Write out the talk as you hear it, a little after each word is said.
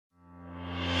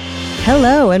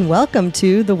Hello and welcome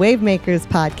to the Wavemakers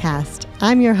podcast.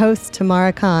 I'm your host,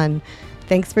 Tamara Khan.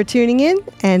 Thanks for tuning in,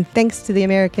 and thanks to the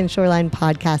American Shoreline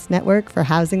Podcast Network for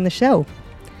housing the show.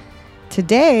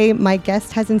 Today, my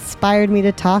guest has inspired me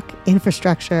to talk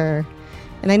infrastructure.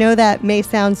 And I know that may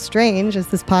sound strange, as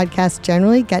this podcast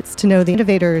generally gets to know the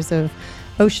innovators of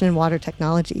ocean and water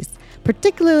technologies,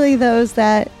 particularly those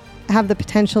that have the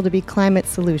potential to be climate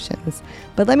solutions.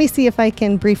 But let me see if I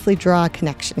can briefly draw a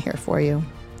connection here for you.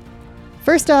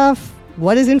 First off,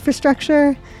 what is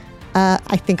infrastructure?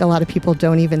 I think a lot of people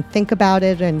don't even think about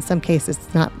it. In some cases,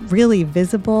 it's not really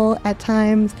visible at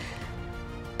times.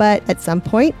 But at some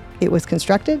point, it was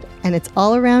constructed and it's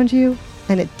all around you,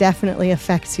 and it definitely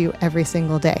affects you every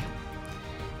single day.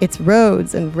 It's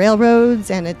roads and railroads,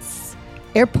 and it's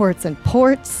airports and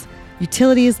ports,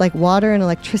 utilities like water and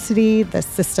electricity, the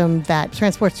system that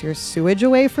transports your sewage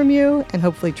away from you and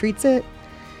hopefully treats it.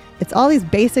 It's all these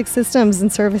basic systems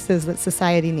and services that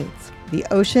society needs. The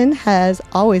ocean has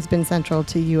always been central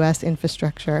to U.S.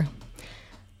 infrastructure.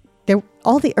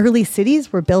 All the early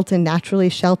cities were built in naturally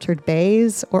sheltered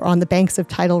bays or on the banks of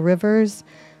tidal rivers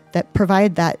that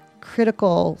provide that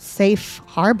critical, safe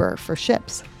harbor for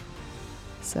ships.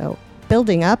 So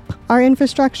building up our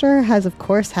infrastructure has, of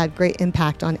course, had great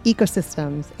impact on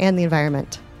ecosystems and the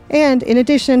environment. And in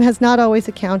addition, has not always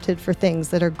accounted for things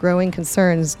that are growing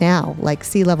concerns now, like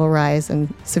sea level rise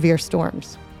and severe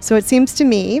storms. So it seems to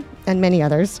me, and many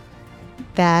others,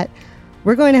 that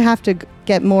we're going to have to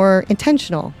get more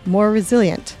intentional, more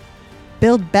resilient,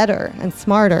 build better and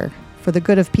smarter for the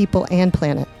good of people and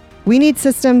planet. We need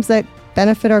systems that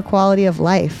benefit our quality of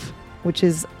life, which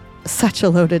is such a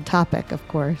loaded topic, of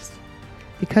course.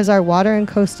 Because our water and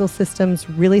coastal systems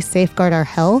really safeguard our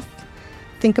health,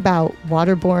 think about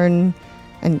waterborne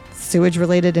and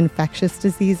sewage-related infectious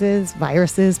diseases,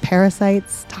 viruses,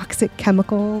 parasites, toxic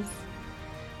chemicals.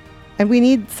 And we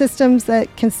need systems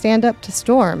that can stand up to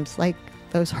storms like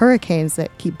those hurricanes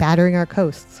that keep battering our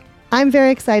coasts. I'm very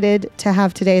excited to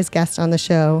have today's guest on the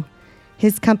show.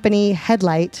 His company,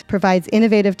 Headlight, provides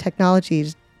innovative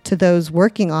technologies to those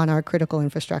working on our critical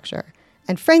infrastructure.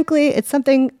 And frankly, it's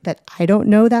something that I don't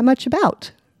know that much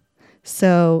about.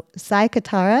 So, Sai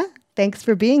Katara, thanks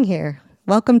for being here.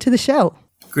 Welcome to the show.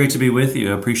 Great to be with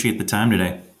you. I appreciate the time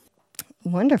today.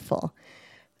 Wonderful.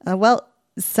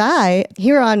 Sai,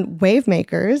 here on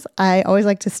Wavemakers, I always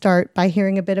like to start by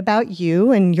hearing a bit about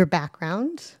you and your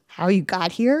background, how you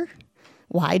got here.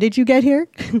 Why did you get here?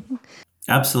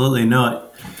 Absolutely. No,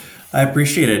 I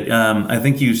appreciate it. I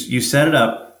think you set it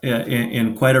up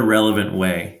in quite a relevant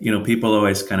way. You know, people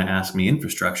always kind of ask me,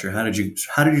 infrastructure, how did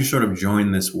you sort of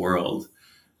join this world?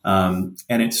 And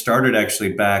it started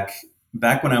actually back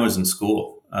when I was in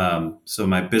school. So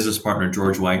my business partner,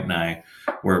 George White, and I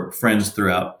were friends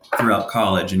throughout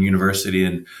college and university.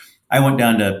 And I went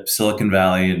down to Silicon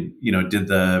Valley and, did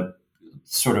the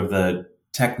sort of the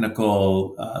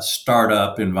technical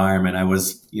startup environment.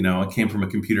 I came from a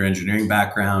computer engineering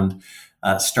background,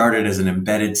 started as an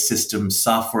embedded systems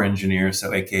software engineer,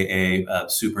 so AKA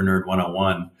Super Nerd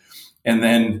 101, and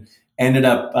then ended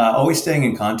up always staying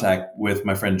in contact with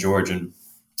my friend George. And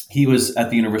he was at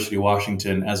the University of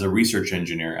Washington as a research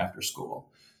engineer after school.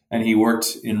 And he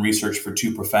worked in research for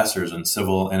two professors in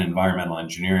civil and environmental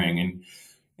engineering.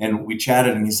 And we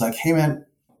chatted, and he's like, hey, man,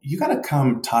 you got to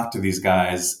come talk to these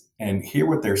guys and hear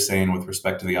what they're saying with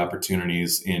respect to the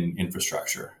opportunities in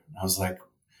infrastructure. And I was like,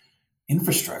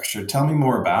 infrastructure? Tell me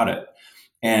more about it.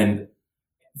 And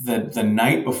the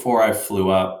night before I flew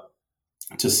up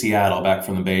to Seattle, back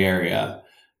from the Bay Area,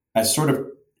 I started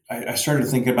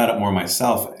thinking about it more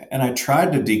myself. And I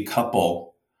tried to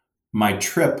decouple my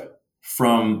trip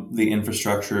from the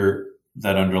infrastructure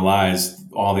that underlies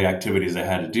all the activities I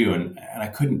had to do. And I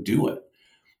couldn't do it.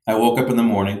 I woke up in the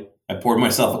morning, I poured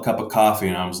myself a cup of coffee,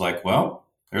 and I was like, well,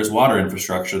 there's water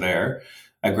infrastructure there.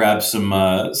 I grabbed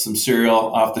some cereal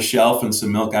off the shelf and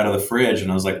some milk out of the fridge.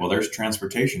 And I was like, well, there's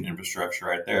transportation infrastructure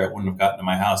right there. It wouldn't have gotten to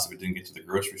my house if it didn't get to the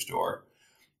grocery store.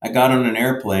 I got on an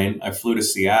airplane. I flew to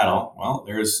Seattle. Well,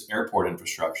 there's airport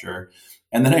infrastructure.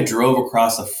 And then I drove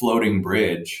across a floating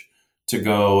bridge to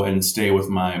go and stay with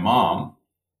my mom.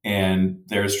 And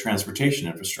there's transportation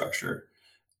infrastructure.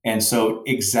 And so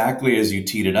exactly as you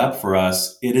teed it up for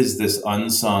us, it is this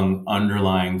unsung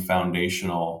underlying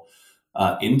foundational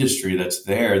industry that's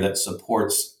there that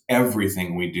supports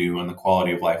everything we do and the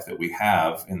quality of life that we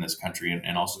have in this country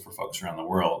and also for folks around the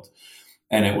world.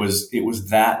 And it was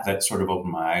that sort of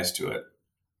opened my eyes to it.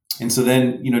 And so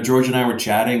then, George and I were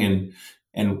chatting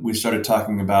and we started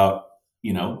talking about,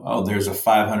 there's a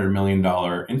 $500 million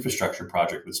infrastructure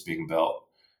project that's being built.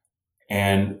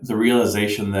 And the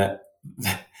realization that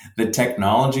the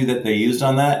technology that they used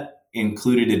on that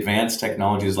included advanced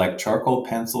technologies like charcoal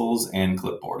pencils and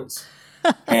clipboards.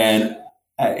 And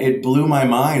it blew my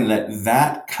mind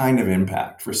that kind of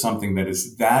impact for something that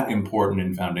is that important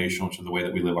and foundational to the way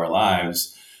that we live our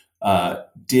lives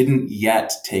didn't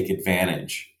yet take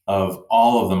advantage of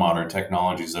all of the modern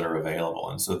technologies that are available.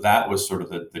 And so that was sort of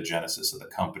the genesis of the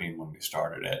company when we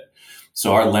started it.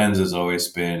 So our lens has always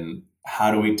been,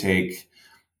 how do we take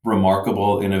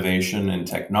remarkable innovation and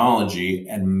technology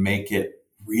and make it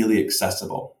really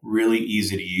accessible, really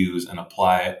easy to use, and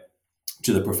apply it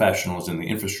to the professionals in the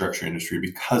infrastructure industry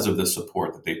because of the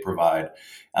support that they provide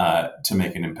to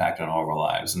make an impact on all of our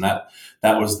lives. And that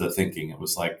was the thinking. It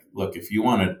was like, look, if you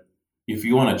want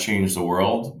to change the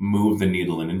world, move the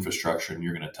needle in infrastructure, and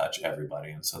you're going to touch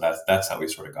everybody. And so that's how we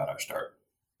sort of got our start.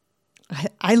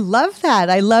 I love that.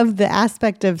 I love the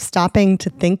aspect of stopping to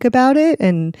think about it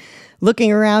and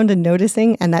looking around and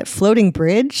noticing. And that floating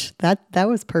bridge, that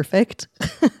was perfect.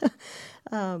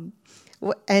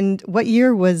 And what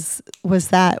year was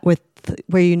that with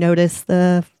where you noticed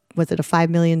was it a $5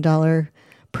 million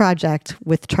project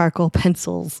with charcoal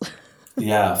pencils?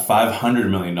 Yeah, $500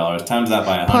 million. Times that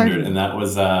by 100. And that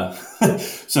was,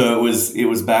 so it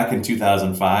was back in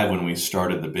 2005 when we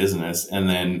started the business. And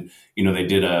then, they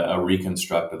did a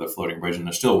reconstruct of the floating bridge, and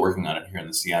they're still working on it here in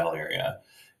the Seattle area.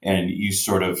 And you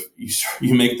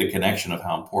make the connection of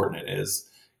how important it is.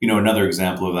 Another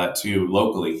example of that too,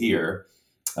 locally here,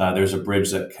 there's a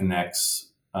bridge that connects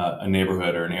a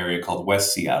neighborhood or an area called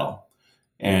West Seattle.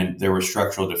 And there were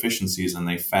structural deficiencies, and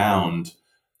they found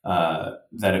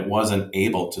that it wasn't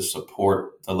able to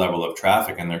support the level of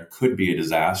traffic, and there could be a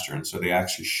disaster. And so they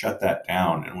actually shut that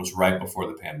down, and it was right before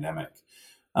the pandemic.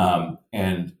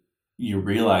 And you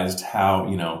realized how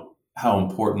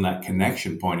important that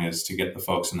connection point is to get the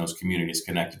folks in those communities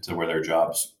connected to where their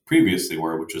jobs previously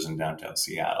were, which was in downtown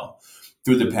Seattle.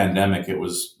 Through the pandemic, it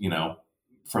was,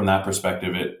 from that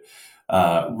perspective, it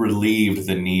relieved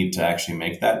the need to actually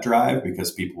make that drive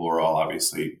because people were all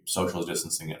obviously social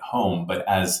distancing at home. But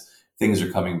as things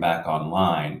are coming back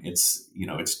online, it's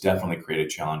definitely created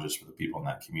challenges for the people in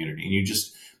that community. And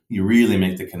you really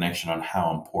make the connection on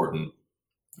how important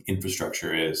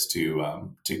infrastructure is to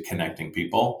connecting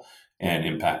people and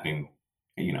impacting,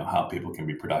 how people can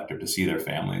be productive, to see their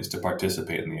families, to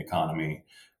participate in the economy,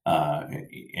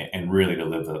 and really to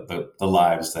live the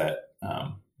lives that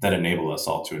enable us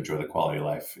all to enjoy the quality of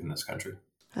life in this country.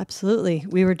 Absolutely.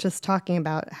 We were just talking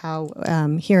about how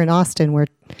here in Austin, where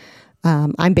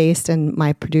I'm based and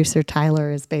my producer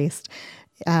Tyler is based,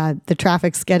 the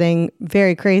traffic's getting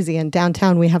very crazy. And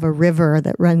downtown, we have a river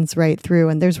that runs right through.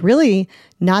 And there's really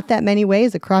not that many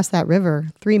ways across that river,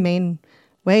 3 main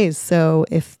ways. So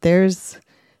if there's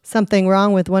something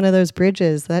wrong with one of those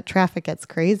bridges, that traffic gets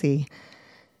crazy.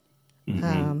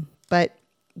 Mm-hmm. But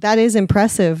that is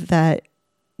impressive that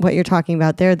what you're talking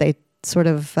about there, they sort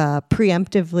of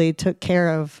preemptively took care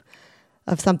of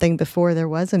something before there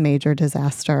was a major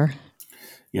disaster.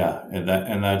 Yeah, and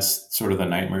that's sort of the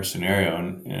nightmare scenario.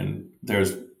 And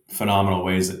there's phenomenal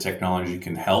ways that technology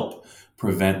can help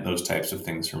prevent those types of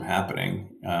things from happening.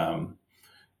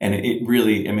 And it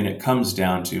really, it comes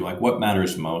down to like what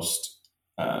matters most.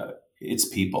 It's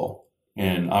people,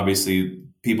 and obviously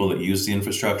people that use the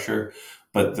infrastructure,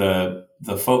 but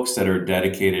the folks that are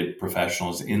dedicated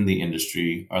professionals in the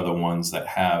industry are the ones that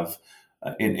have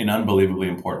an unbelievably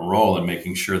important role in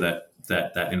making sure that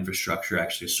infrastructure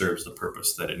actually serves the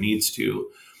purpose that it needs to.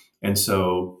 And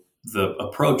so the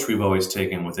approach we've always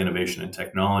taken with innovation and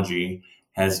technology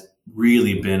has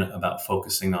really been about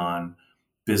focusing on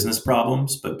business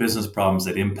problems, but business problems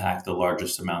that impact the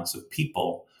largest amounts of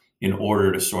people in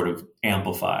order to sort of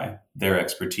amplify their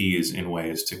expertise in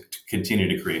ways to continue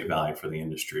to create value for the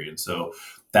industry. And so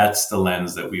that's the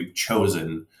lens that we've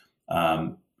chosen,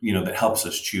 that helps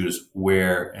us choose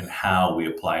where and how we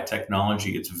apply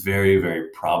technology. It's very, very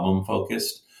problem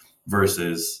focused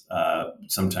versus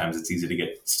sometimes it's easy to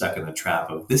get stuck in the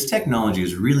trap of this technology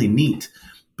is really neat,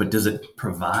 but does it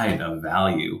provide a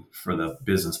value for the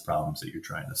business problems that you're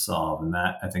trying to solve? And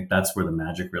I think that's where the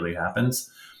magic really happens.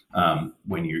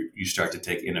 When you start to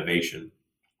take innovation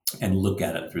and look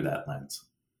at it through that lens.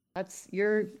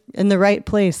 You're in the right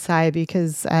place, Sai,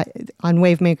 because on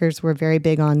Wavemakers, we're very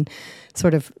big on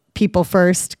sort of people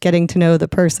first, getting to know the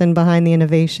person behind the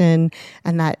innovation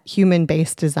and that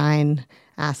human-based design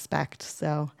aspect.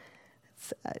 So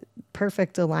it's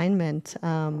perfect alignment.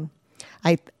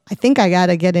 I think I got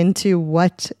to get into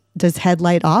what does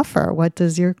Headlight offer? What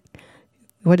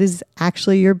is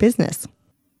actually your business?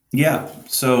 Yeah.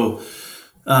 So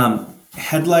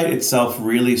Headlight itself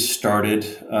really started,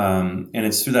 and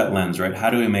it's through that lens, right? How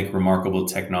do we make remarkable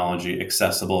technology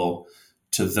accessible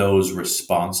to those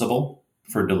responsible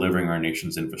for delivering our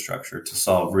nation's infrastructure to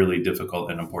solve really difficult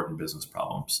and important business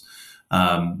problems?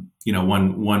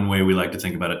 One way we like to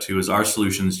think about it too is our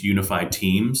solutions unify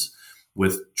teams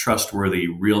with trustworthy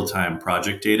real-time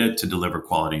project data to deliver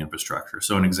quality infrastructure.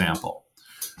 So, an example,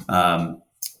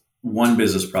 one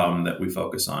business problem that we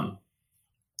focus on.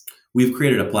 We've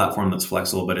created a platform that's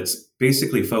flexible, but it's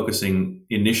basically focusing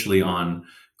initially on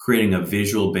creating a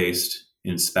visual-based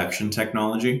inspection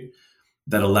technology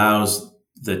that allows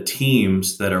the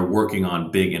teams that are working on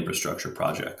big infrastructure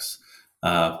projects,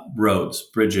 roads,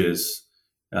 bridges.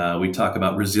 We talk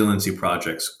about resiliency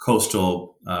projects,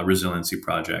 coastal resiliency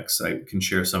projects. I can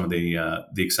share some of the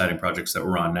exciting projects that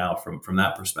we're on now from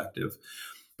that perspective.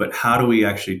 But how do we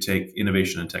actually take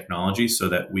innovation and technology so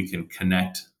that we can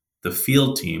connect the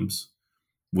field teams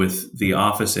with the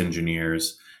office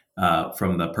engineers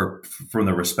from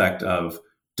the respect of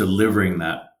delivering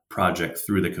that project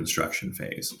through the construction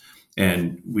phase?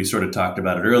 And we sort of talked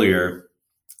about it earlier.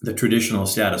 The traditional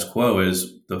status quo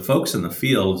is the folks in the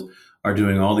field are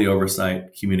doing all the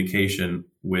oversight communication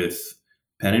with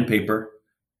pen and paper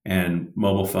and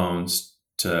mobile phones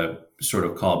to sort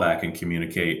of call back and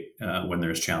communicate when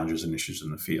there's challenges and issues in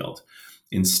the field.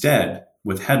 Instead,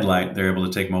 with Headlight, they're able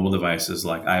to take mobile devices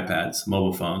like iPads,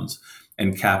 mobile phones,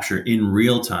 and capture in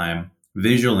real time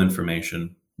visual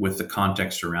information with the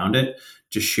context around it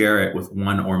to share it with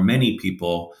one or many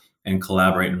people and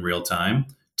collaborate in real time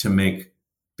to make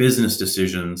business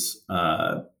decisions,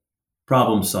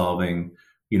 problem solving,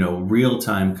 real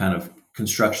time kind of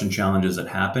construction challenges that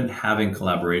happen. Having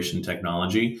collaboration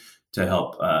technology to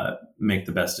help make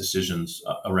the best decisions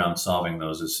around solving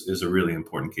those is a really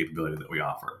important capability that we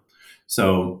offer.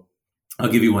 So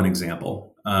I'll give you one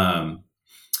example.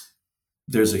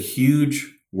 There's a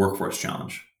huge workforce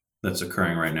challenge that's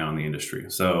occurring right now in the industry.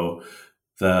 So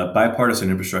the bipartisan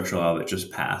infrastructure law that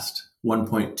just passed,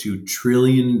 $1.2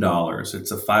 trillion.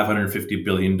 It's a $550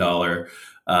 billion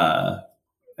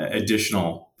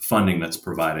additional funding that's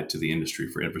provided to the industry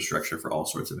for infrastructure, for all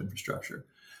sorts of infrastructure.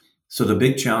 So the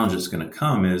big challenge that's going to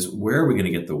come is, where are we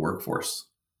going to get the workforce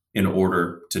in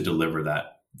order to deliver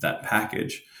that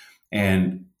package?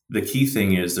 And the key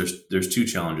thing is there's two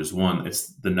challenges. One, it's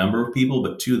the number of people,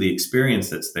 but two, the experience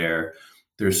that's there.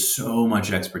 There's so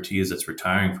much expertise that's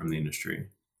retiring from the industry.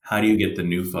 How do you get the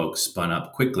new folks spun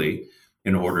up quickly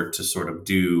in order to sort of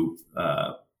do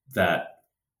that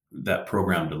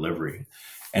program delivery?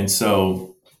 And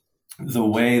so the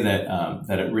way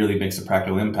that it really makes a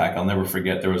practical impact, I'll never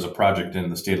forget, there was a project in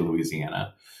the state of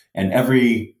Louisiana, and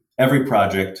every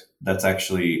project that's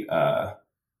actually a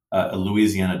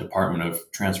Louisiana Department of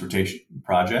Transportation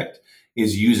project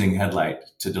is using Headlight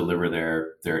to deliver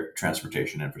their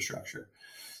transportation infrastructure.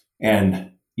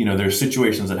 And there's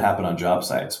situations that happen on job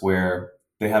sites where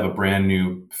they have a brand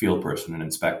new field person, an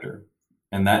inspector,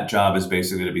 and that job is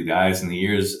basically to be the eyes and the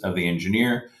ears of the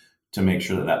engineer to make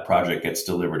sure that project gets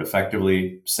delivered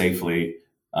effectively, safely,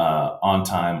 on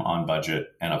time, on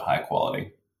budget, and of high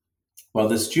quality. Well,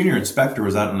 this junior inspector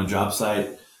was out on the job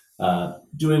site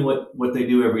doing what they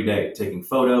do every day, taking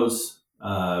photos,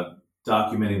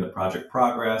 documenting the project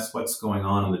progress, what's going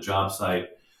on the job site.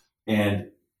 And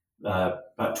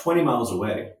about 20 miles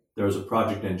away, there was a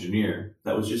project engineer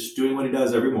that was just doing what he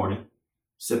does every morning,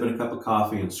 sipping a cup of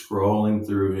coffee and scrolling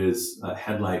through his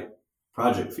Headlight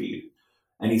project feed.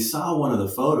 And he saw one of the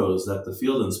photos that the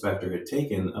field inspector had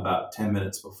taken about 10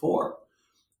 minutes before.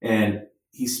 And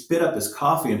he spit up his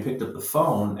coffee and picked up the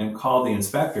phone and called the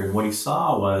inspector. And what he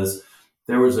saw was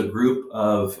there was a group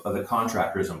of the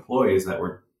contractor's employees that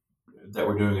were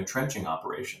doing a trenching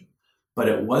operation, but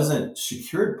it wasn't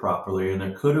secured properly. And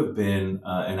there could have been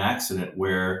an accident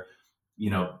where,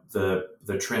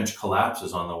 the trench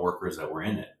collapses on the workers that were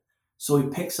in it. So he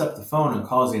picks up the phone and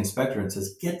calls the inspector and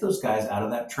says, get those guys out of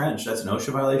that trench. That's an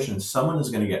OSHA violation. Someone is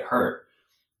going to get hurt.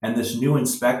 And this new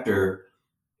inspector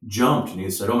jumped and he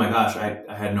said, oh my gosh, I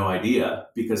had no idea,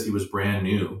 because he was brand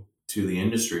new to the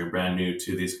industry and brand new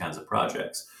to these kinds of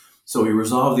projects. So he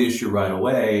resolved the issue right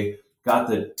away, got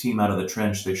the team out of the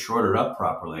trench, they shored it up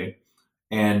properly.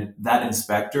 And that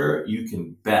inspector, you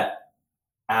can bet,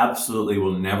 absolutely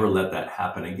will never let that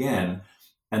happen again.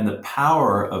 And the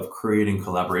power of creating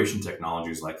collaboration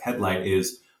technologies like Headlight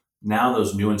is now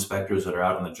those new inspectors that are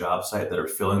out on the job site that are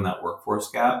filling that workforce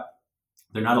gap,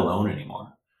 they're not alone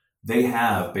anymore. They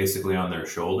have basically on their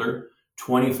shoulder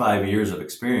 25 years of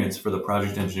experience for the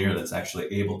project engineer that's actually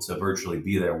able to virtually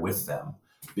be there with them,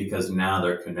 because now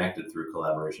they're connected through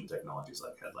collaboration technologies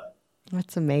like Headlight.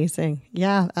 That's amazing.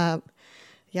 Yeah.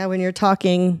 Yeah, when you're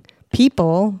talking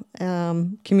people,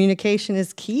 communication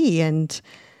is key. And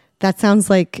that sounds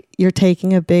like you're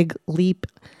taking a big leap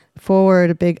forward,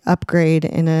 a big upgrade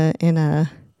in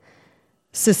a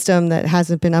system that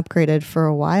hasn't been upgraded for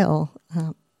a while.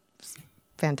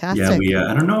 Fantastic. Yeah, we.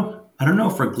 I don't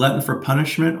know if we're glutton for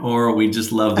punishment or we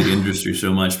just love the industry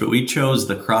so much, but we chose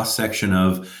the cross section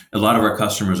of a lot of our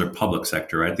customers are public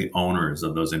sector, right? The owners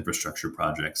of those infrastructure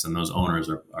projects, and those owners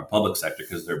are public sector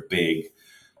because they're big,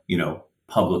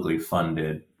 publicly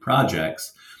funded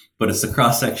projects. But it's the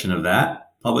cross section of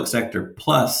that public sector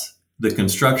plus the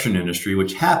construction industry,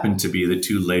 which happen to be the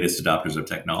two latest adopters of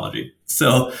technology.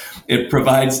 So it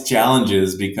provides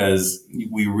challenges because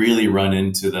we really run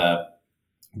into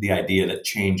the idea that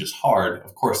change is hard.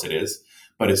 Of course it is,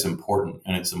 but it's important.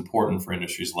 And it's important for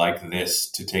industries like this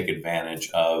to take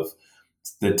advantage of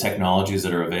the technologies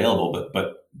that are available,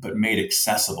 but made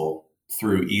accessible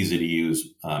through easy to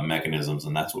use mechanisms.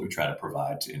 And that's what we try to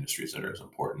provide to industries that are as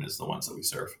important as the ones that we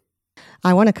serve.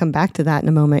 I want to come back to that in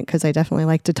a moment because I definitely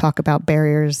like to talk about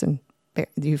barriers and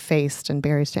you faced and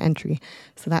barriers to entry.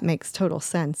 So that makes total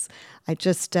sense. I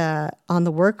just, on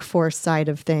the workforce side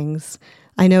of things,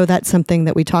 I know that's something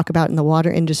that we talk about in the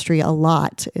water industry a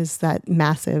lot is that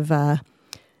massive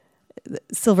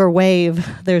silver wave.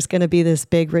 There's going to be this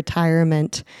big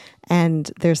retirement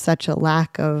and there's such a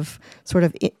lack of sort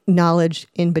of knowledge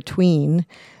in between.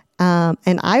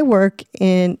 And I work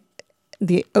in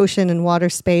the ocean and water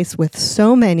space with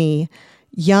so many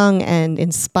young and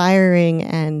inspiring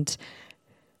and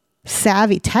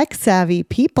tech savvy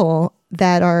people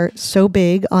that are so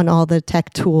big on all the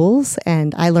tech tools.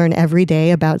 And I learn every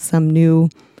day about some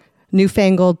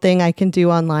newfangled thing I can do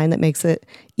online that makes it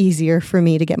easier for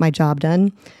me to get my job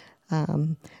done.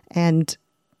 And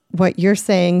what you're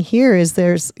saying here is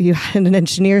you had an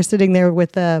engineer sitting there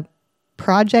with a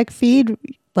project feed,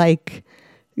 like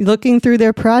looking through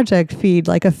their project feed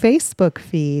like a Facebook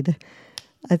feed.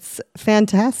 It's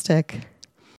fantastic.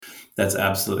 That's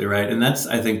absolutely right. And that's,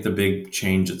 I think, the big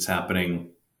change that's happening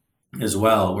as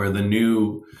well, where the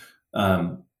new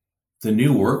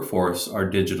workforce are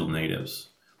digital natives.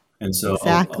 And so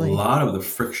exactly. a lot of the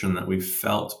friction that we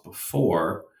felt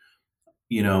before,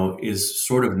 is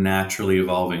sort of naturally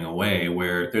evolving away,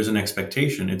 where there's an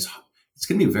expectation. It's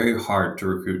going to be very hard to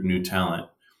recruit new talent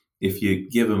if you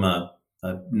give them a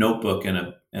notebook and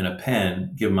a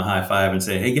pen, give them a high five and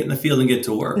say, hey, get in the field and get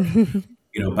to work.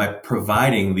 By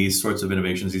providing these sorts of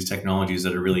innovations, these technologies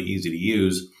that are really easy to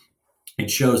use, it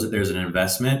shows that there's an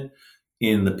investment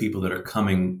in the people that are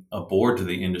coming aboard to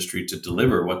the industry to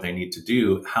deliver what they need to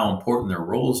do, how important their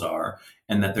roles are,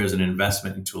 and that there's an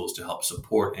investment in tools to help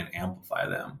support and amplify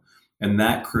them. And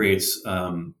that creates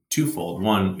twofold.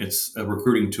 One, it's a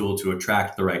recruiting tool to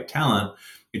attract the right talent.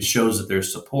 It shows that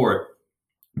there's support,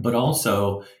 but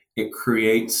also it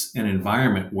creates an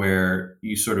environment where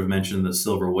you sort of mentioned the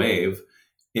silver wave.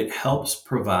 It helps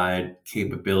provide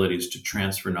capabilities to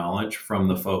transfer knowledge from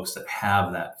the folks that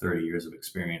have that 30 years of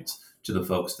experience to the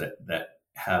folks that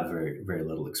have very, very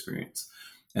little experience.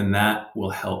 And that will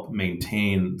help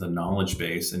maintain the knowledge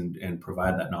base and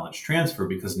provide that knowledge transfer,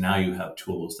 because now you have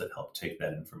tools that help take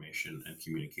that information and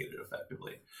communicate it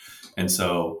effectively. And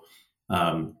so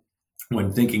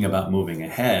when thinking about moving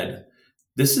ahead,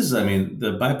 this is,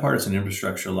 the bipartisan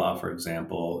infrastructure law, for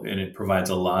example, and it provides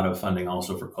a lot of funding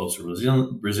also for coastal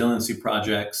resiliency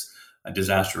projects,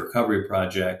 disaster recovery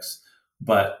projects.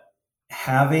 But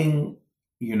having,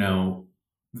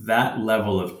 that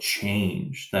level of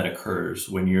change that occurs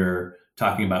when you're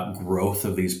talking about growth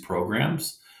of these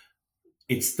programs,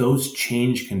 it's those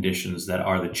change conditions that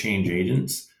are the change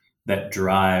agents that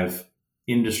drive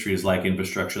industries like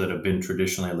infrastructure that have been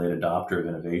traditionally a late adopter of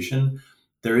innovation.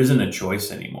 There isn't a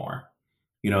choice anymore.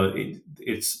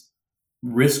 It's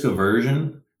risk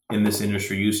aversion in this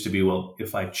industry used to be, well,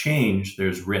 if I change,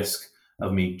 there's risk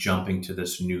of me jumping to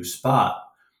this new spot.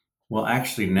 Well,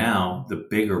 actually now the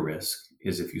bigger risk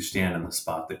is if you stand in the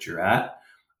spot that you're at,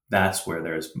 that's where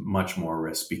there's much more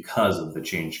risk because of the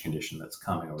change condition that's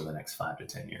coming over the next 5 to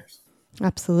 10 years.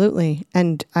 Absolutely.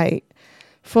 And I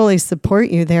fully support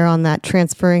you there on that,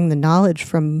 transferring the knowledge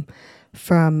from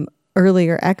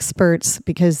earlier experts,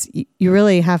 because you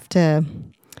really have to,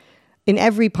 in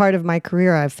every part of my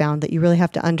career, I've found that you really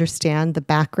have to understand the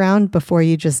background before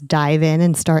you just dive in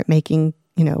and start making,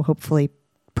 hopefully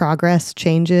progress,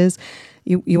 changes.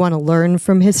 You want to learn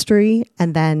from history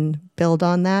and then build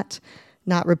on that,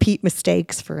 not repeat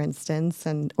mistakes, for instance,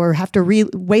 or have to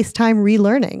waste time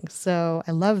relearning. So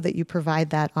I love that you provide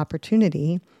that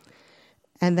opportunity.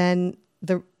 And then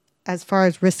as far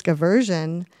as risk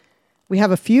aversion, we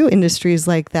have a few industries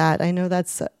like that. I know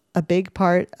that's a big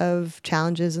part of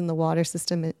challenges in the water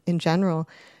system in general.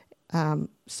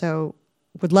 So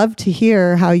would love to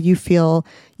hear how you feel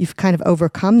you've kind of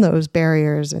overcome those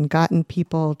barriers and gotten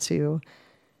people to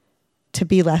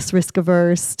be less risk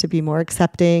averse, to be more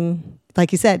accepting.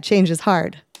 Like you said, change is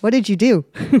hard. What did you do?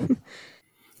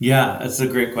 Yeah, that's a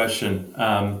great question.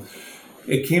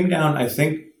 It came down, I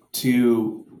think,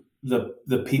 to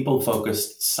the people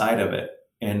focused side of it,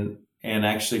 and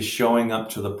actually showing up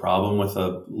to the problem with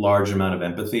a large amount of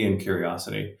empathy and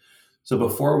curiosity. So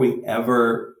before we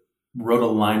ever wrote a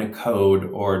line of code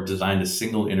or designed a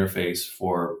single interface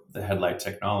for the headlight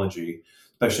technology,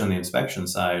 especially on the inspection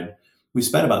side, we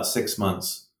spent about 6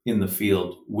 months in the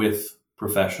field with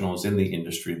professionals in the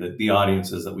industry, the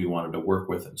audiences that we wanted to work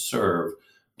with and serve,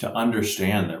 to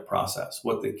understand their process,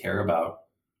 what they care about,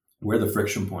 where the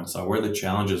friction points are, where the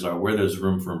challenges are, where there's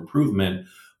room for improvement,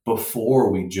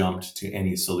 before we jumped to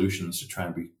any solutions to try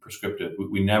and be prescriptive.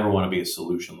 We never want to be a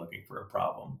solution looking for a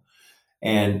problem.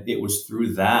 And it was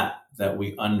through that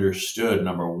we understood,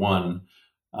 number one,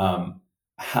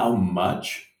 how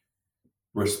much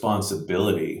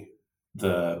responsibility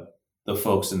the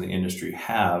folks in the industry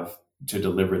have to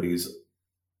deliver these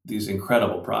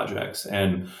incredible projects.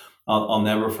 And I'll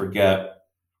never forget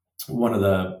one of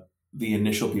the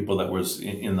initial people that was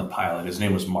in the pilot. His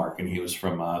name was Mark, and he was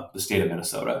from the state of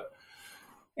Minnesota.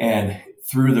 And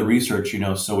through the research,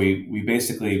 so we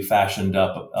basically fashioned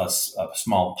up a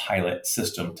small pilot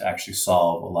system to actually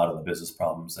solve a lot of the business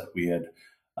problems that we had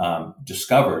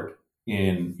discovered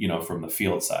from the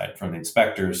field side, from the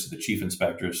inspectors to the chief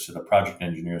inspectors to the project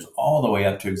engineers, all the way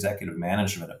up to executive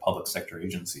management at public sector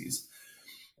agencies.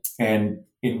 And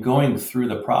in going through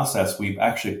the process, we've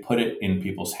actually put it in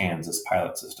people's hands, this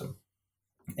pilot system.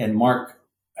 And Mark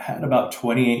had about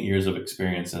 28 years of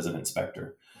experience as an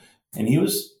inspector. And he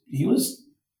was,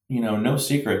 no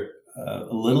secret, a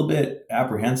little bit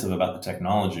apprehensive about the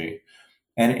technology.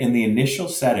 And in the initial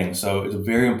setting, so it's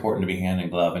very important to be hand in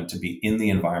glove and to be in the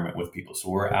environment with people. So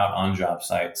we're out on job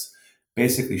sites,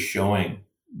 basically showing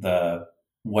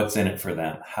what's in it for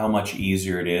them, how much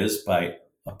easier it is by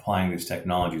applying these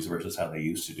technologies versus how they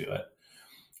used to do it.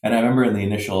 And I remember in the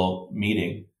initial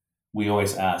meeting, we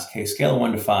always ask, hey, scale of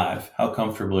 1 to 5, how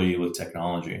comfortable are you with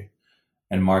technology?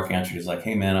 And Mark answered, he's like,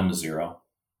 hey man, I'm a 0.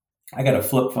 I got a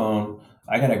flip phone.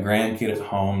 I got a grandkid at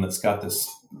home that's got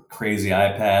this crazy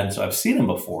iPad. So I've seen him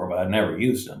before, but I've never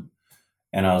used him.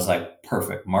 And I was like,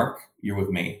 perfect, Mark, you're with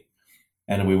me.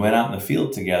 And we went out in the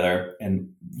field together,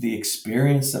 and the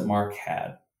experience that Mark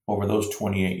had over those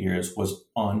 28 years was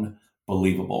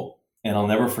unbelievable. And I'll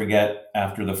never forget,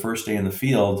 after the first day in the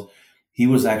field, he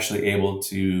was actually able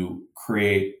to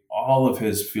create all of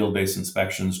his field-based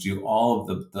inspections, do all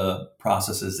of the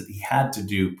processes that he had to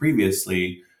do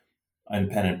previously on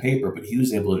pen and paper, but he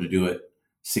was able to do it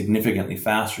significantly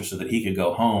faster so that he could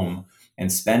go home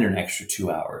and spend an extra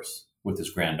 2 hours with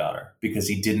his granddaughter, because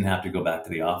he didn't have to go back to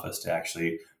the office to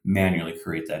actually manually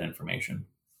create that information.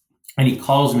 And he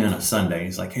calls me on a Sunday.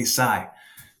 He's like, hey, Cy,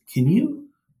 can you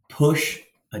push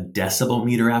a decibel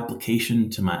meter application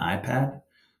to my iPad? And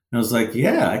I was like,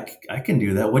 yeah, I can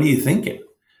do that. What are you thinking?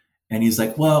 And he's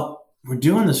like, well, we're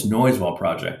doing this noise wall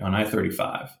project on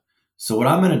I-35. So what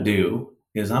I'm going to do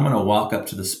is I'm going to walk up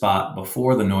to the spot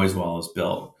before the noise wall is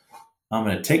built. I'm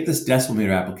going to take this decibel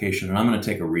meter application and I'm going to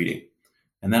take a reading.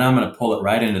 And then I'm going to pull it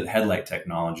right into the headlight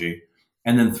technology.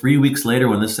 And then 3 weeks later,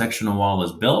 when this section of wall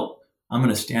is built, I'm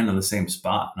going to stand on the same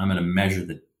spot and I'm going to measure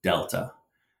the delta.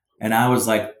 And I was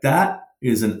like, that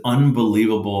is an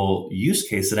unbelievable use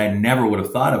case that I never would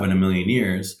have thought of in a million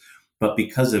years. But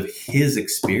because of his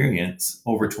experience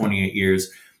over 28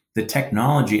 years, the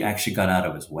technology actually got out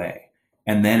of his way.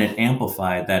 And then it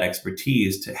amplified that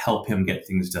expertise to help him get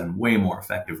things done way more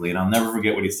effectively. And I'll never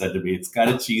forget what he said to me. It's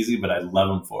kind of cheesy, but I love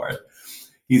him for it.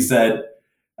 He said,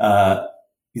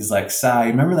 he's like, Cy,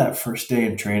 remember that first day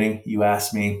in training? You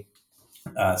asked me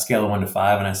scale of 1 to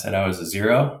 5, and I said I was a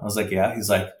 0. I was like, yeah. He's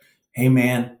like, hey,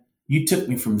 man, you took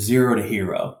me from 0 to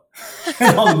hero.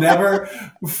 And I'll never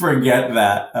forget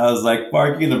that. I was like,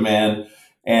 Mark, you're the man.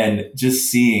 And just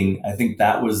seeing, I think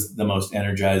that was one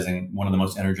of the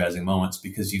most energizing moments,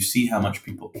 because you see how much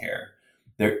people care.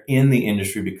 They're in the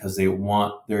industry because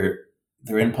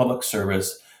they're in public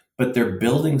service, but they're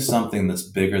building something that's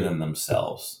bigger than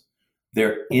themselves.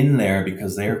 They're in there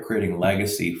because they are creating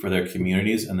legacy for their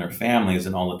communities and their families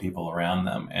and all the people around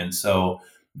them. And so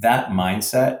that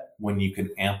mindset, when you can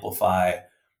amplify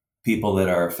people that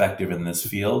are effective in this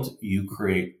field, you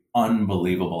create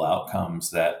unbelievable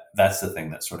outcomes. That's the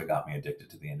thing that sort of got me addicted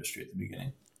to the industry at the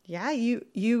beginning. Yeah,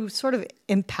 you sort of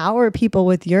empower people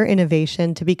with your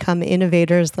innovation to become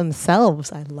innovators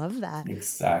themselves. I love that.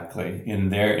 Exactly. In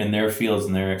their fields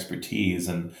and their expertise.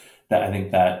 And that, I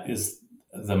think that is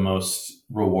the most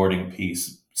rewarding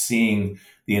piece, seeing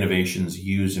the innovations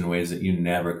used in ways that you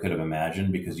never could have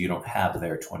imagined because you don't have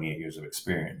their 28 years of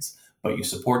experience, but you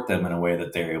support them in a way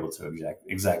that they're able to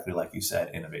exactly like you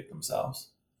said, innovate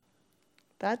themselves.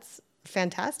 That's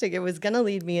fantastic. It was going to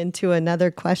lead me into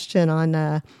another question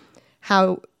on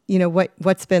how,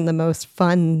 what's been the most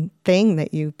fun thing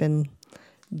that you've been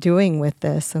doing with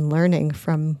this and learning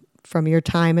from your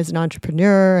time as an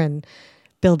entrepreneur and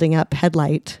building up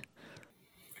Headlight.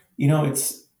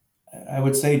 I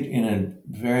would say in a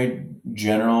very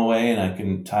general way, and I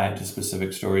can tie it to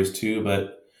specific stories too,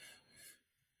 but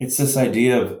it's this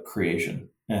idea of creation,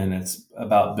 and it's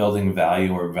about building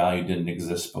value where value didn't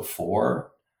exist before,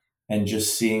 and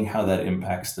just seeing how that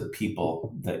impacts the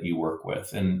people that you work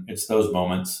with. And it's those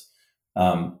moments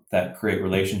that create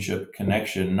relationship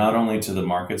connection, not only to the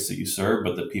markets that you serve,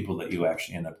 but the people that you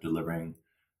actually end up delivering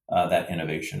that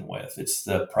innovation with. It's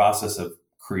the process of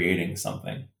creating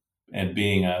something and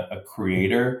being a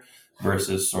creator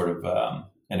versus sort of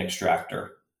an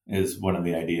extractor is one of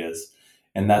the ideas.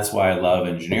 And that's why I love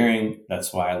engineering.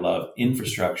 That's why I love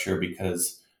infrastructure,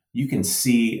 because you can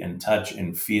see and touch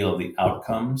and feel the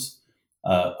outcomes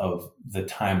of the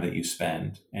time that you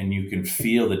spend, and you can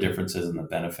feel the differences and the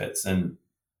benefits. And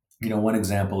one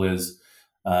example is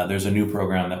there's a new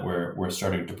program that we're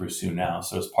starting to pursue now.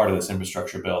 So as part of this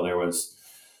infrastructure bill, there was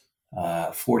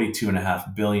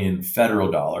 $42.5 billion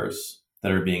federal dollars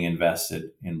that are being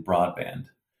invested in broadband.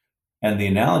 And the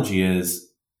analogy is,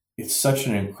 it's such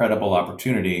an incredible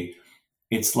opportunity.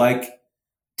 It's like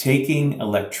taking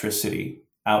electricity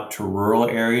out to rural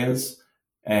areas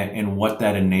and what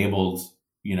that enabled,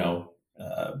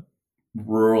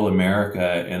 rural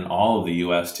America and all of the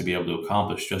US to be able to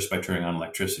accomplish just by turning on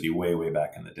electricity way, way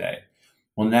back in the day.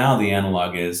 Well, now the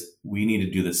analog is we need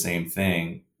to do the same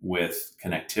thing with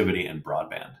connectivity and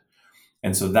broadband.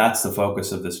 And so that's the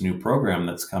focus of this new program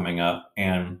that's coming up,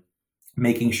 and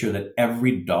making sure that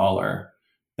every dollar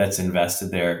that's invested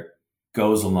there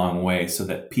goes a long way so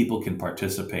that people can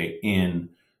participate in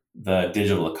the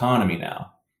digital economy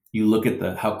now. You look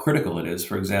at how critical it is.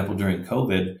 For example, during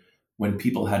COVID, when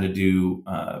people had to do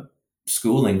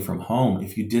schooling from home,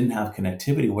 if you didn't have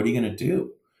connectivity, what are you going to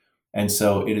do? And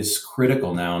so it is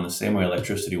critical now, in the same way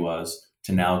electricity was,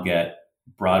 to now get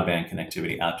broadband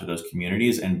connectivity out to those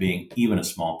communities, and being even a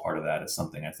small part of that is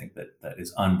something I think that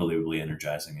is unbelievably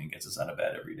energizing and gets us out of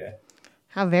bed every day.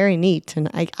 How very neat. And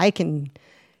I can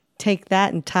take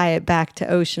that and tie it back to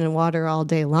ocean and water all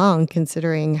day long,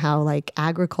 considering how like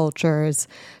agriculture is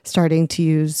starting to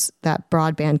use that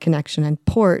broadband connection, and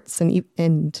ports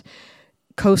and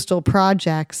coastal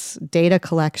projects, data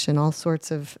collection, all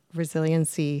sorts of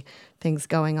resiliency things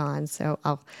going on. So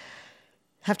I'll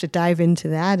have to dive into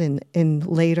that in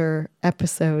later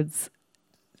episodes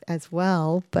as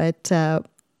well. But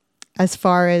as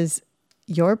far as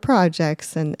your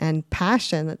projects and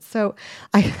passion, so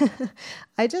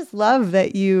I just love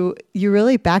that you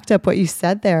really backed up what you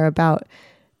said there about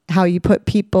how you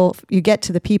get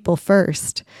to the people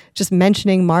first. Just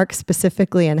mentioning Mark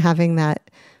specifically and having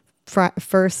that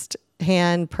first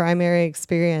hand primary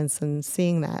experience and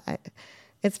seeing that,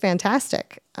 it's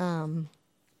fantastic.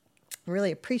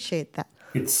 Really appreciate that.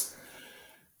 It's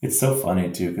so funny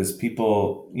too, because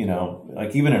people,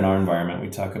 like even in our environment, we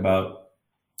talk about,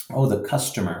 the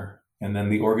customer, and then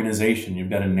the organization. You've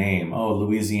got a name,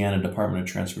 Louisiana Department of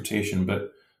Transportation.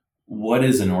 But what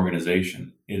is an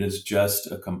organization? It is just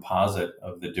a composite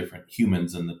of the different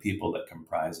humans and the people that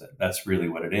comprise it. That's really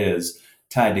what it is,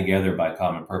 tied together by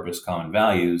common purpose, common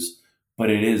values. But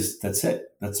that's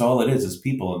it. That's all it is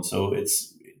people. And so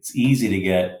it's easy to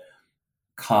get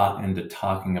caught into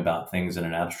talking about things in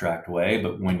an abstract way,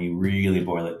 but when you really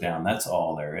boil it down, that's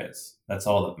all there is. That's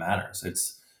all that matters.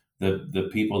 It's the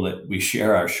people that we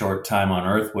share our short time on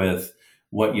earth with,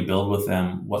 what you build with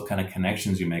them, what kind of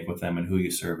connections you make with them, and who you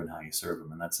serve and how you serve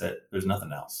them. And that's it. There's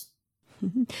nothing else.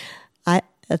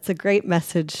 That's a great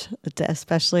message,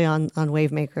 especially on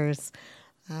Wavemakers.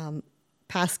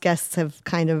 Past guests have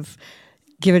kind of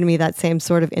given me that same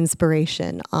sort of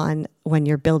inspiration on when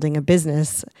you're building a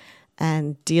business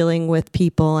and dealing with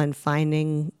people and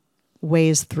finding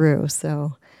ways through.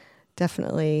 So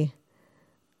definitely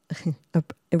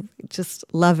just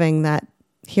loving that,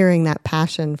 hearing that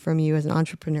passion from you as an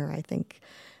entrepreneur. I think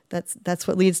that's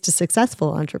what leads to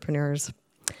successful entrepreneurs.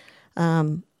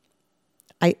 I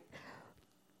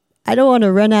don't want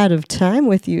to run out of time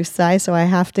with you, Sai, so I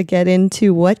have to get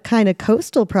into what kind of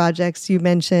coastal projects you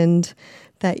mentioned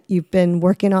that you've been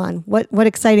working on? What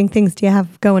exciting things do you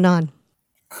have going on?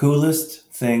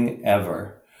 Coolest thing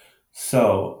ever.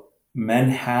 So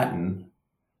Manhattan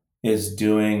is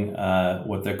doing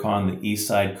what they're calling the East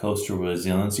Side Coastal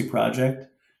Resiliency Project.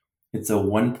 It's a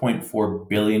 $1.4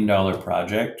 billion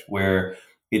project where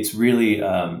it's really,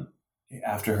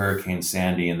 after Hurricane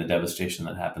Sandy and the devastation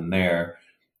that happened there,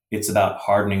 it's about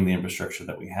hardening the infrastructure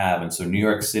that we have. And so New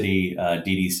York City,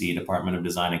 DDC, Department of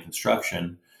Design and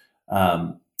Construction,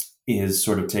 is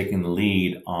sort of taking the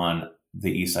lead on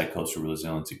the East Side Coastal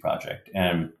Resiliency Project.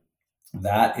 And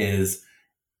that is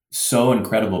so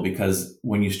incredible because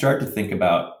when you start to think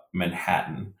about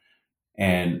Manhattan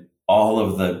and all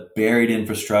of the buried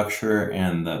infrastructure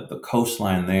and the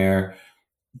coastline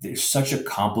there's such a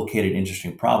complicated,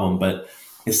 interesting problem. But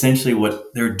essentially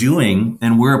what they're doing,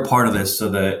 and we're a part of this, so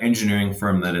the engineering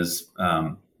firm that is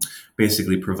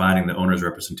basically providing the owner's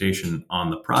representation on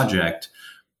the project,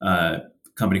 a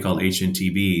company called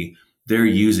HNTB, they're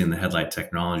using the headlight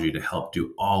technology to help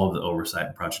do all of the oversight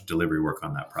and project delivery work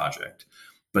on that project.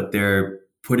 But they're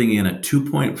putting in a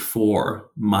 2.4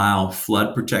 mile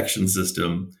flood protection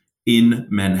system in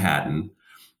Manhattan.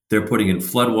 They're putting in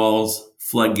flood walls,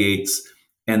 floodgates,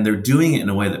 and they're doing it in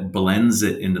a way that blends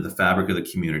it into the fabric of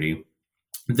the community.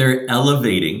 They're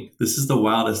elevating, this is the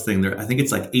wildest thing, I think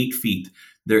it's like 8 feet.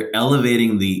 They're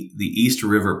elevating the East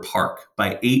River Park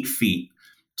by 8 feet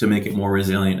to make it more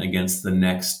resilient against the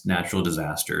next natural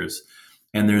disasters.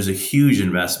 And there's a huge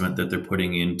investment that they're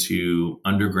putting into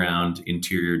underground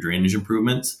interior drainage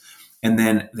improvements. And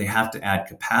then they have to add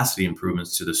capacity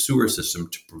improvements to the sewer system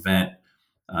to prevent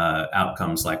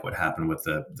outcomes like what happened with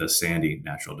the Sandy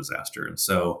natural disaster. And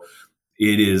so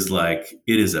it is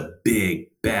a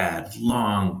big, bad,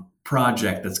 long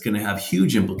project that's going to have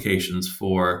huge implications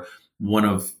for one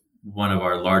of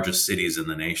our largest cities in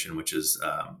the nation, which is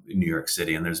New York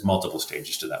City. And there's multiple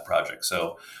stages to that project.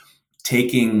 So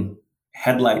taking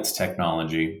headlights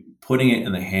technology, putting it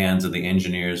in the hands of the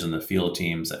engineers and the field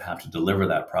teams that have to deliver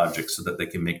that project so that they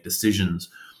can make decisions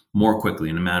more quickly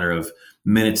in a matter of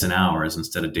minutes and hours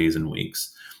instead of days and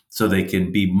weeks, so they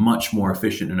can be much more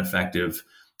efficient and effective.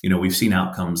 We've seen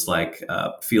outcomes like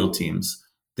field teams.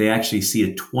 They actually see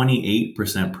a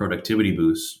 28% productivity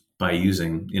boost by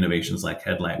using innovations like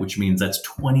Headlight, which means that's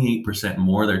 28%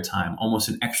 more of their time, almost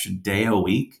an extra day a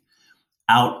week,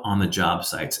 out on the job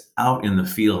sites, out in the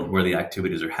field where the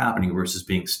activities are happening versus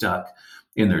being stuck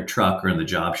in their truck or in the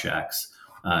job shacks,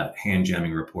 hand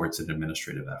jamming reports and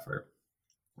administrative effort.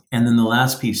 And then the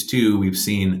last piece too, we've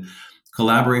seen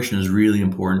collaboration is really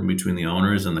important between the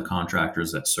owners and the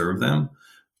contractors that serve them.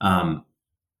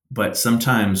 But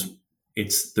sometimes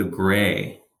it's the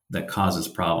gray that causes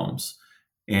problems.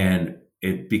 And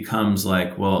it becomes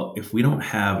like, well, if we're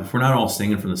not all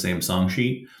singing from the same song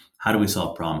sheet, how do we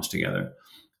solve problems together?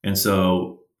 And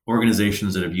so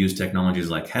organizations that have used technologies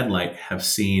like Headlight have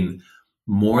seen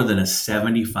more than a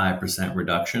 75%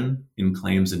 reduction in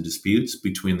claims and disputes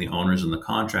between the owners and the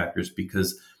contractors,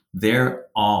 because they're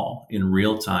all in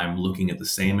real time looking at the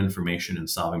same information and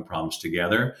solving problems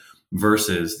together,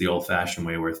 versus the old-fashioned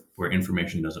way where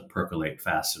information doesn't percolate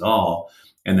fast at all.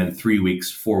 And then 3 weeks,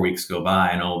 4 weeks go by,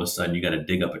 and all of a sudden you got to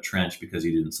dig up a trench because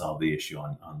you didn't solve the issue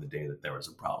on the day that there was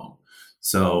a problem.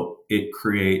 So it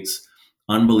creates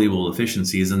unbelievable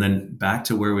efficiencies. And then back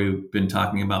to where we've been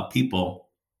talking about people,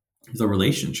 the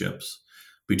relationships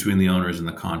between the owners and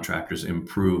the contractors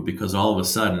improve, because all of a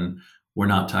sudden we're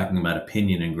not talking about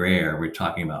opinion and gray area. We're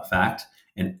talking about fact,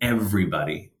 and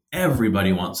everybody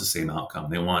wants the same outcome.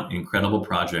 They want incredible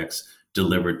projects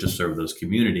delivered to serve those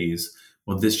communities.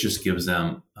 Well, this just gives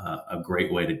them a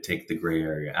great way to take the gray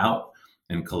area out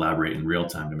and collaborate in real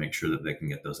time to make sure that they can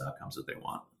get those outcomes that they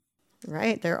want.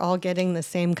 Right. They're all getting the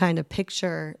same kind of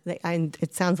picture. And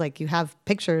it sounds like you have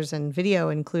pictures and video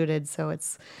included. So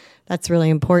that's really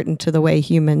important to the way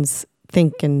humans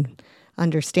think and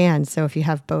understand. So if you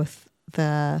have both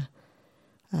the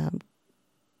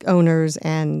owners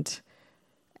and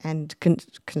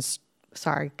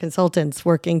consultants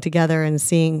working together and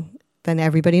seeing, then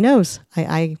everybody knows.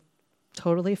 I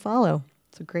totally follow.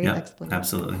 It's a great explanation.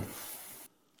 Absolutely.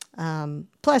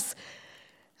 Plus,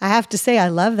 I have to say, I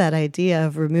love that idea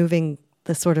of removing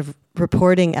the sort of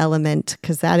reporting element,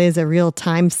 because that is a real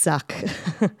time suck.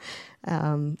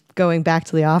 Going back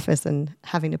to the office and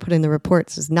having to put in the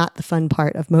reports is not the fun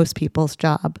part of most people's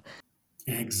job.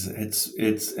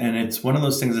 It's one of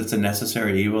those things that's a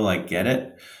necessary evil. I get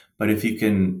it. But if you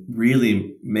can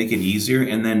really make it easier,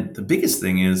 and then the biggest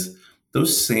thing is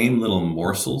those same little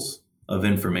morsels of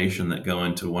information that go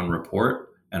into one report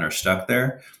and are stuck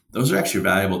there, those are actually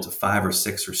valuable to 5 or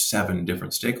 6 or 7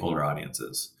 different stakeholder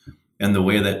audiences. And the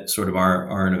way that sort of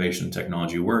our innovation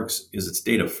technology works is it's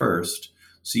data first.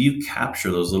 So you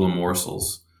capture those little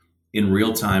morsels in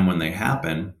real time when they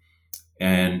happen.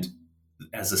 And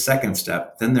as a second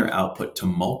step, then they're output to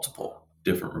multiple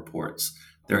different reports.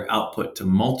 They're output to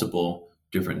multiple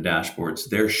different dashboards.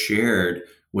 They're shared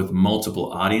with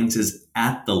multiple audiences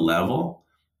at the level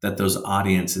that those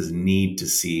audiences need to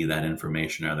see that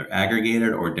information, either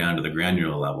aggregated or down to the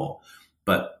granular level.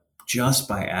 But just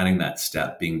by adding that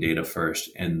step, being data first,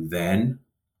 and then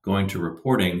going to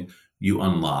reporting, you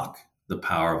unlock the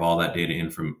power of all that data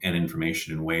and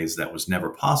information in ways that was never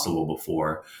possible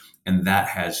before. And that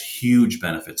has huge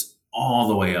benefits all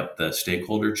the way up the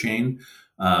stakeholder chain,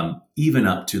 even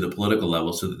up to the political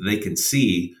level, so that they can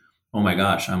see, oh my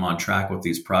gosh, I'm on track with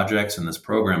these projects and this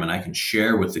program, and I can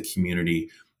share with the community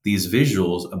these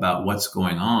visuals about what's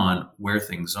going on, where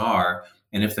things are.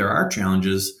 And if there are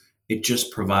challenges, it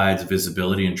just provides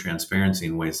visibility and transparency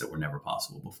in ways that were never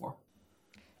possible before.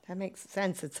 That makes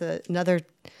sense. It's another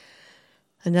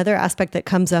aspect that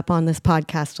comes up on this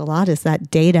podcast a lot is that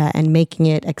data and making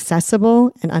it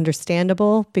accessible and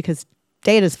understandable, because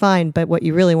data is fine, but what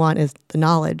you really want is the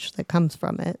knowledge that comes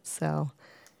from it. So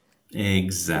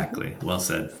exactly. Well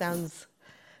said.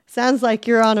 Sounds like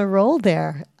you're on a roll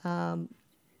there.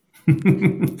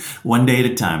 One day at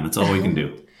a time. That's all we can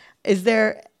do. Is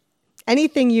there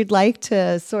anything you'd like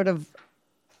to sort of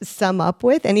sum up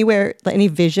with? Any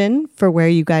vision for where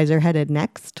you guys are headed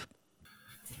next?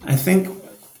 I think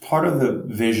part of the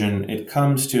vision, it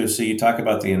comes to, so you talk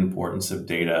about the importance of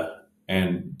data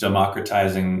and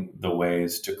democratizing the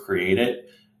ways to create it,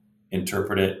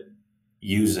 interpret it,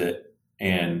 use it,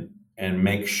 and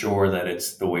make sure that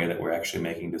it's the way that we're actually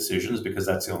making decisions, because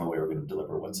that's the only way we're going to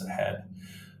deliver what's ahead.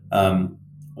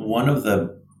 One of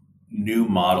the new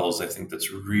models I think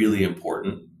that's really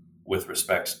important with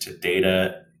respect to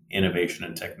data, innovation,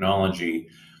 and technology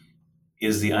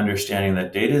is the understanding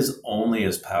that data is only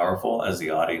as powerful as the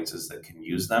audiences that can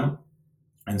use them.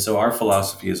 And so our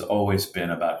philosophy has always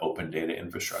been about open data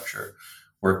infrastructure,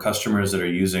 where customers that are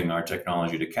using our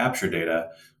technology to capture data,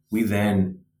 we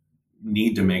then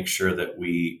need to make sure that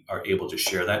we are able to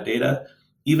share that data,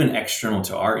 even external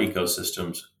to our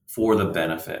ecosystems, for the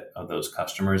benefit of those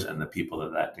customers and the people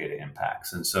that data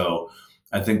impacts. And so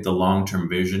I think the long-term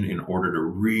vision, in order to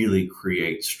really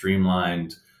create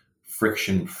streamlined,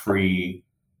 friction-free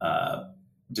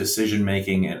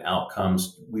decision-making and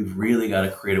outcomes, we've really got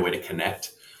to create a way to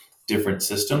connect different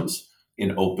systems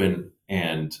in open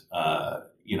and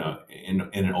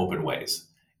in open ways.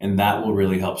 And that will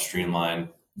really help streamline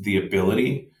the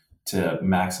ability to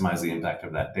maximize the impact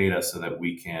of that data so that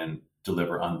we can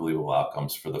deliver unbelievable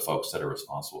outcomes for the folks that are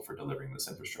responsible for delivering this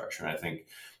infrastructure. And I think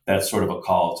that's sort of a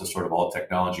call to sort of all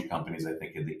technology companies. I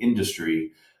think in the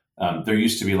industry, there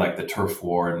used to be like the turf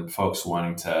war and folks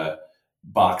wanting to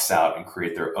box out and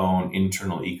create their own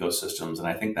internal ecosystems. And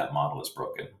I think that model is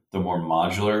broken. The more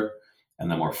modular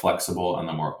and the more flexible and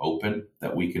the more open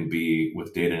that we can be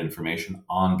with data and information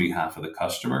on behalf of the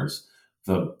customers,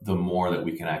 the more that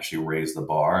we can actually raise the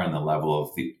bar and the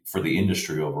level for the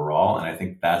industry overall. And I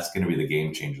think that's going to be the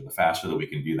game changer. The faster that we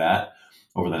can do that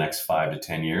over the next 5 to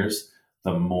 10 years,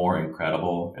 the more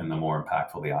incredible and the more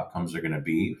impactful the outcomes are going to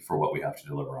be for what we have to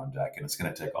deliver on deck. And it's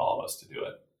going to take all of us to do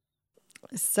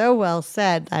it. So well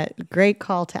said. That great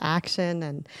call to action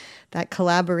and that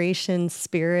collaboration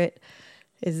spirit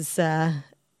is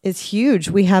huge.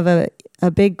 We have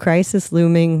a big crisis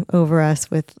looming over us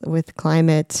with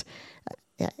climate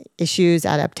issues,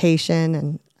 adaptation,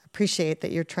 and appreciate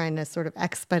that you're trying to sort of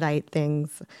expedite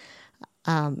things.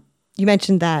 You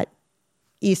mentioned that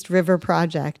East River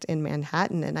project in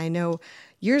Manhattan, and I know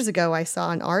years ago I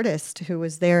saw an artist who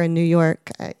was there in New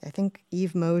York, I think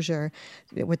Yves Mosier,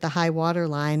 with the high water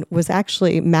line, was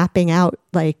actually mapping out,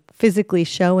 like physically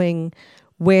showing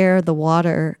where the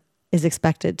water is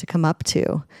expected to come up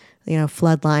to,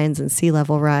 flood lines and sea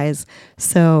level rise.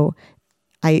 So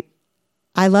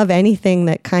I love anything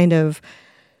that kind of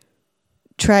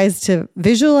tries to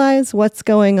visualize what's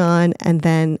going on and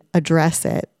then address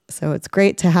it. So it's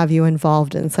great to have you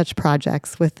involved in such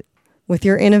projects with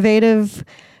your innovative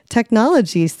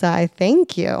technology, Sai.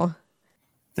 Thank you.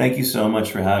 Thank you so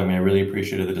much for having me. I really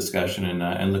appreciated the discussion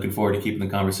and looking forward to keeping the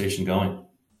conversation going.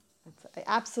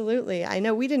 Absolutely. I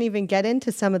know we didn't even get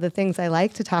into some of the things I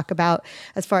like to talk about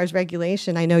as far as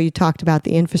regulation. I know you talked about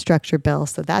the infrastructure bill,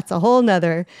 so that's a whole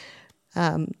nother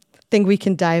thing we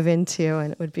can dive into,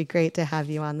 and it would be great to have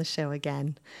you on the show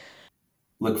again.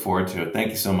 Look forward to it.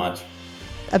 Thank you so much.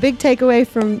 A big takeaway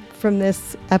from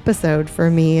this episode for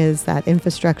me is that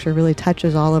infrastructure really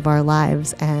touches all of our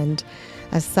lives. And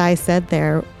as Sai said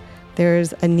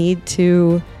there's a need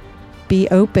to be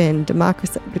open,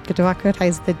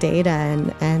 democratize the data,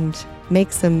 and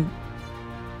make some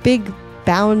big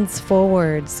bounds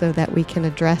forward so that we can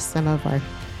address some of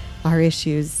our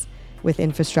issues with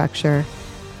infrastructure.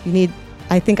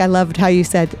 I think I loved how you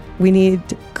said we need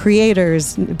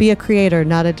creators, be a creator,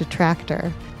 not a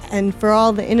detractor. And for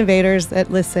all the innovators that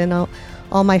listen,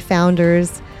 all my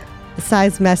founders, the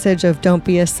size message of don't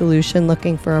be a solution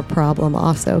looking for a problem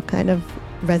also kind of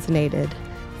resonated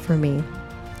for me.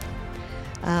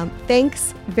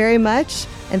 Thanks very much,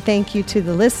 and thank you to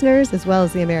the listeners as well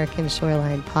as the American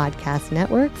Shoreline Podcast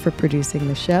Network for producing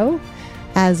the show.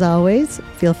 As always,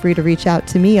 feel free to reach out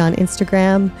to me on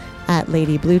Instagram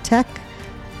 @LadyBlueTech.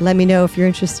 Let me know if you're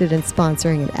interested in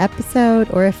sponsoring an episode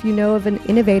or if you know of an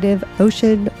innovative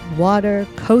ocean, water,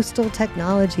 coastal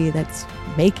technology that's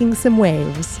making some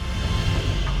waves.